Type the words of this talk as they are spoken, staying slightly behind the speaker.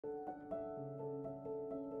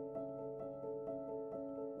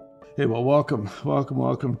Hey, well,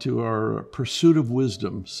 welcome to our Pursuit of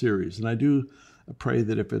Wisdom series. And I do pray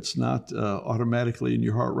that if it's not automatically in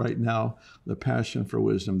your heart right now, the passion for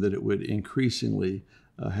wisdom, that it would increasingly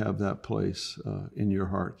have that place in your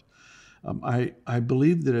heart. I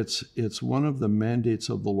believe that it's one of the mandates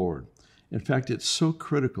of the Lord. In fact, it's so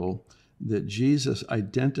critical that Jesus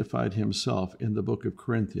identified himself in the book of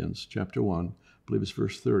Corinthians, chapter 1, I believe it's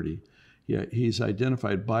verse 30. He's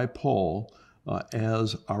identified by Paul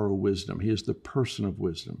as our wisdom. He is the person of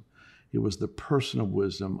wisdom. He was the person of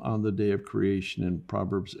wisdom on the day of creation in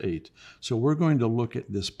Proverbs 8. So we're going to look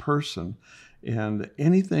at this person, and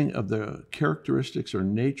anything of the characteristics or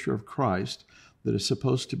nature of Christ that is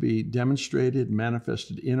supposed to be demonstrated,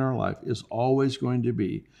 manifested in our life is always going to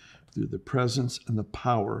be through the presence and the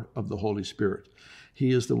power of the Holy Spirit.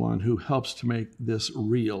 He is the one who helps to make this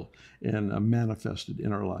real and manifested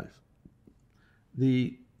in our life.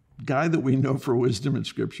 The guy that we know for wisdom in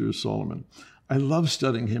Scripture is Solomon. I love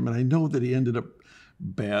studying him, and I know that he ended up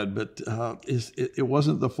bad, but it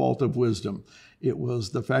wasn't the fault of wisdom. It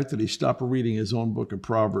was the fact that he stopped reading his own book of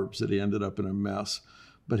Proverbs that he ended up in a mess.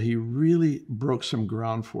 But he really broke some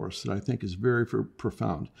ground for us that I think is very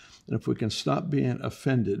profound. And if we can stop being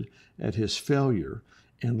offended at his failure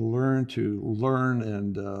and learn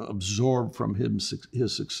and absorb from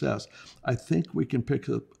his success, I think we can pick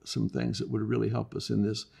up some things that would really help us in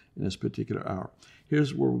this particular hour.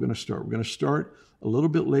 Here's where we're going to start. We're going to start a little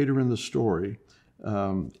bit later in the story,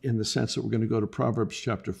 in the sense that we're going to go to Proverbs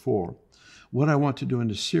chapter 4. What I want to do in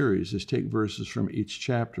this series is take verses from each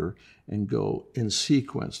chapter and go in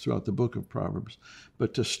sequence throughout the book of Proverbs.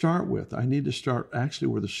 But to start with, I need to start actually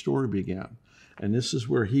where the story began. And this is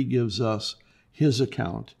where he gives us his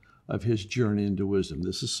account of his journey into wisdom.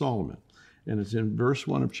 This is Solomon. And it's in verse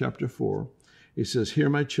 1 of chapter 4. He says, "Hear,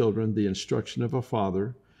 my children, the instruction of a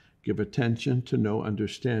father. Give attention to know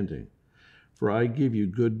understanding. For I give you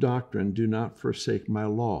good doctrine. Do not forsake my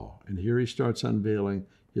law." And here he starts unveiling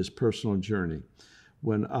his personal journey.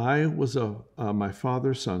 When I was my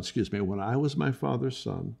father's son,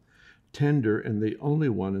 tender and the only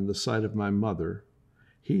one in the sight of my mother,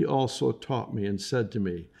 he also taught me and said to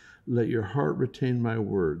me, "Let your heart retain my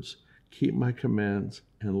words, keep my commands,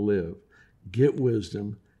 and live. Get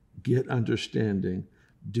wisdom, get understanding.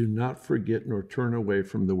 Do not forget nor turn away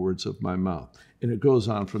from the words of my mouth." And it goes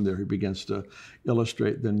on from there. He begins to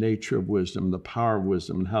illustrate the nature of wisdom, the power of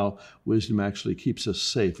wisdom, and how wisdom actually keeps us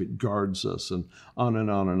safe. It guards us, and on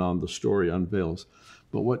and on and on the story unveils.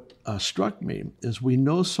 But what struck me is we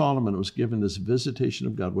know Solomon was given this visitation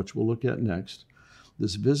of God, which we'll look at next,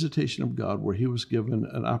 this visitation of God where he was given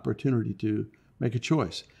an opportunity to make a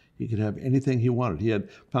choice. He could have anything he wanted. He had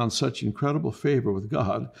found such incredible favor with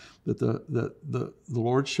God that the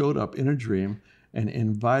Lord showed up in a dream and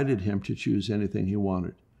invited him to choose anything he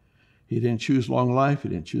wanted. He didn't choose long life. He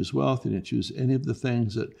didn't choose wealth. He didn't choose any of the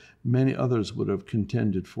things that many others would have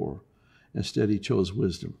contended for. Instead, he chose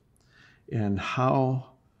wisdom. And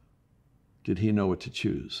how did he know what to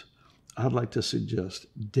choose? I'd like to suggest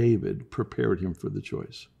David prepared him for the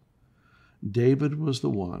choice. David was the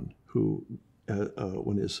one who,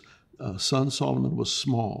 when his son Solomon was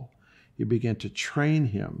small, he began to train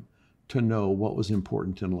him to know what was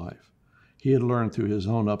important in life. He had learned through his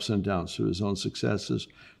own ups and downs, through his own successes,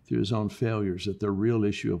 through his own failures, that the real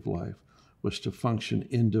issue of life was to function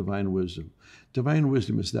in divine wisdom. Divine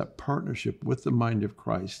wisdom is that partnership with the mind of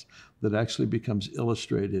Christ that actually becomes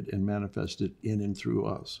illustrated and manifested in and through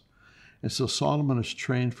us. And so Solomon is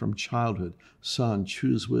trained from childhood. Son,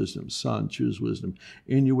 choose wisdom. Son, choose wisdom.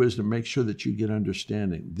 In your wisdom, make sure that you get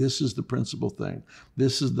understanding. This is the principal thing.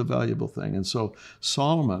 This is the valuable thing. And so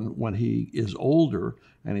Solomon, when he is older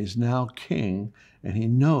and he's now king, and he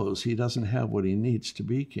knows he doesn't have what he needs to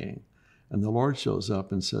be king, and the Lord shows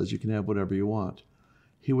up and says, "You can have whatever you want,"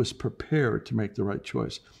 he was prepared to make the right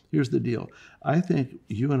choice. Here's the deal. I think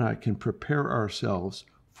you and I can prepare ourselves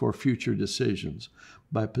for future decisions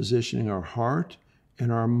by positioning our heart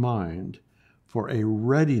and our mind for a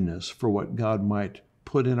readiness for what God might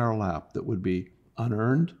put in our lap that would be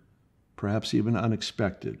unearned, perhaps even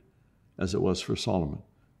unexpected, as it was for Solomon.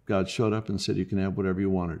 God showed up and said, "You can have whatever you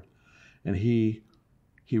wanted." And he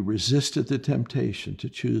resisted the temptation to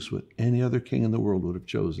choose what any other king in the world would have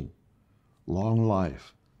chosen. Long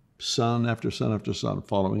life, son after son after son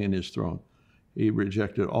following in his throne. He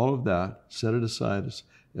rejected all of that, set it aside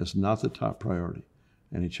as not the top priority,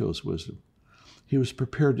 and he chose wisdom. He was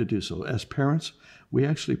prepared to do so. As parents, we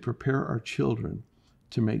actually prepare our children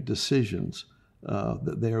to make decisions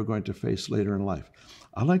that they are going to face later in life.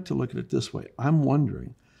 I like to look at it this way. I'm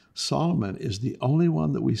wondering, Solomon is the only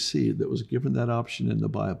one that we see that was given that option in the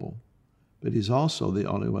Bible but he's also the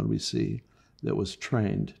only one we see that was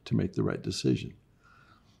trained to make the right decision.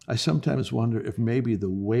 I sometimes wonder if maybe the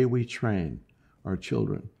way we train our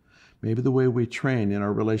children, maybe the way we train in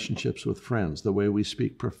our relationships with friends, the way we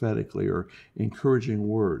speak prophetically or encouraging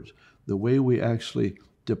words, the way we actually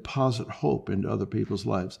deposit hope into other people's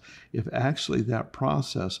lives, if actually that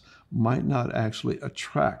process might not actually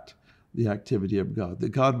attract the activity of God, that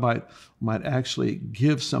God might actually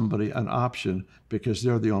give somebody an option because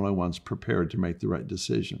they're the only ones prepared to make the right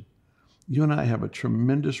decision. You and I have a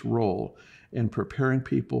tremendous role in preparing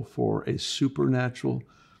people for a supernatural,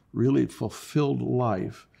 really fulfilled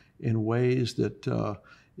life in ways that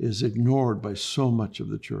is ignored by so much of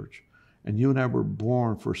the church. And you and I were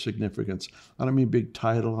born for significance. I don't mean big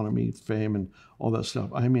title, I don't mean fame and all that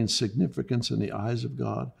stuff. I mean significance in the eyes of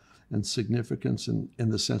God and significance in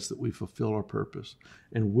the sense that we fulfill our purpose.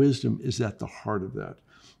 And wisdom is at the heart of that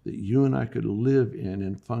you and I could live in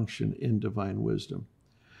and function in divine wisdom.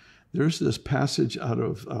 There's this passage out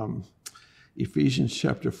of Ephesians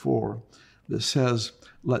chapter 4 that says,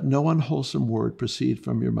 "Let no unwholesome word proceed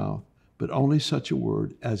from your mouth, but only such a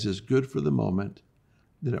word as is good for the moment,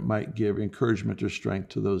 that it might give encouragement or strength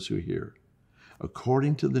to those who hear,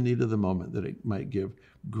 according to the need of the moment, that it might give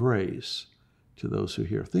grace to those who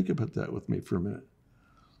hear." Think about that with me for a minute.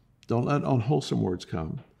 Don't let unwholesome words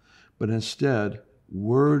come, but instead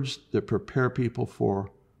words that prepare people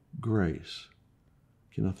for grace.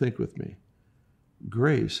 Can you think with me?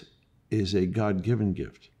 Grace is a God-given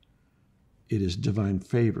gift. It is divine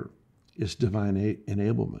favor. It's divine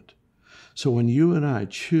enablement. So when you and I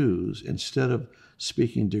choose, instead of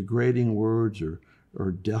speaking degrading words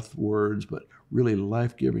or death words, but really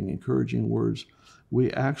life-giving, encouraging words,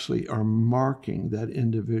 we actually are marking that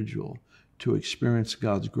individual to experience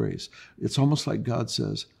God's grace. It's almost like God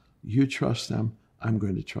says, you trust them, I'm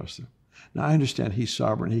going to trust them. Now, I understand he's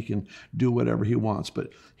sovereign. He can do whatever he wants,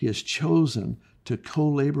 but he has chosen to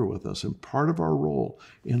co-labor with us. And part of our role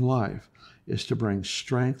in life is to bring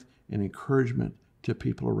strength and encouragement to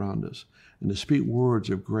people around us and to speak words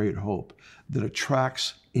of great hope that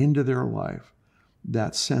attracts into their life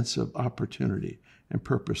that sense of opportunity and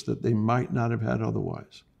purpose that they might not have had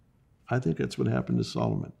otherwise. I think that's what happened to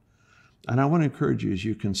Solomon. And I want to encourage you as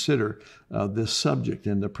you consider this subject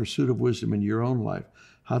and the pursuit of wisdom in your own life,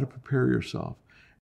 how to prepare yourself.